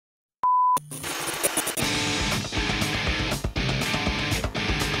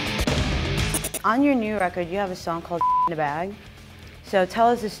On your new record, you have a song called in a Bag. So tell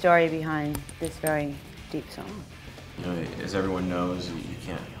us the story behind this very deep song. You know, as everyone knows, you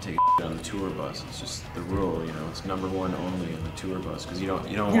can't take on the tour bus. It's just the rule, you know. It's #1 only on the tour bus because you don't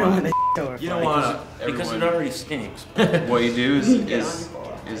want because it already stinks. What you do is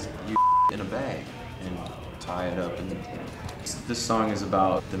you in a bag and tie it up. And this song is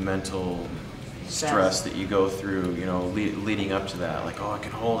about the mental stress that you go through, you know, leading up to that. Like, oh, I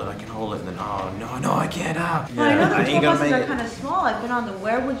can hold it, and then, oh, no, I can't. Well, I know the tour buses are kind of small. I've been on them.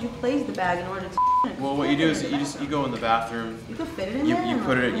 Where would you place the bag in order to? Well, what you do is you go in the bathroom. You could fit it in there. You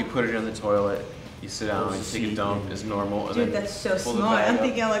put it in the toilet. You sit down, you take a dump as normal. And Dude, then that's so smart. I'm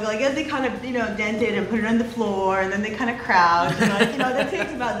thinking like if they kind of dent it and put it on the floor, and then they kind of crouch, and that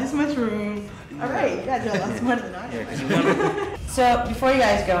takes about this much room. All right, you guys are a lot smarter than I am. So before you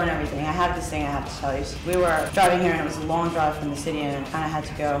guys go and everything, I have this thing I have to tell you. We were driving here and it was a long drive from the city and I kind of had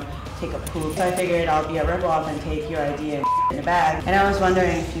to go take a poop. So I figured I'll be a rip-off and take your idea in a bag. And I was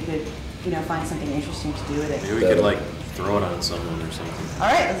wondering if you could, find something interesting to do with it. Maybe we could like throw it on someone or something. All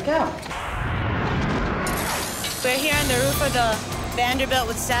right, let's go. We're here on the roof of the Vanderbilt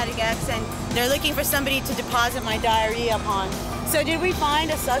with Static X and they're looking for somebody to deposit my diarrhea upon. So did we find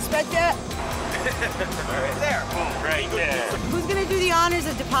a suspect yet? Right there. Boom, right there. Who's gonna do the honors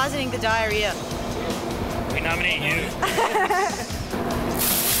of depositing the diarrhea? We nominate you. Should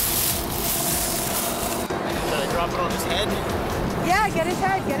I drop it on his head? Yeah, get his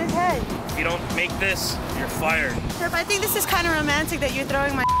head. If you don't make this, you're fired. Herb, I think this is kind of romantic that you're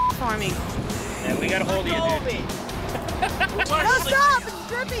throwing my for me. Yeah, we got a hold of you, dude. No, stop! It's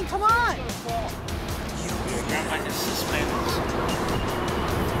dripping, come on! Grab my suspenders.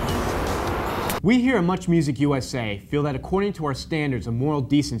 We here at Much Music USA feel that according to our standards of moral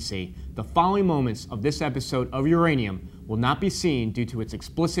decency, the following moments of this episode of Uranium will not be seen due to its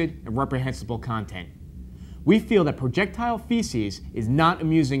explicit and reprehensible content. We feel that projectile feces is not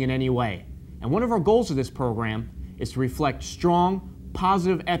amusing in any way, and one of our goals of this program is to reflect strong,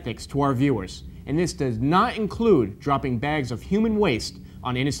 positive ethics to our viewers, and this does not include dropping bags of human waste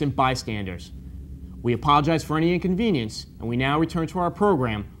on innocent bystanders. We apologize for any inconvenience, and we now return to our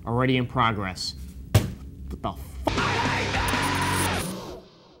program already in progress. What the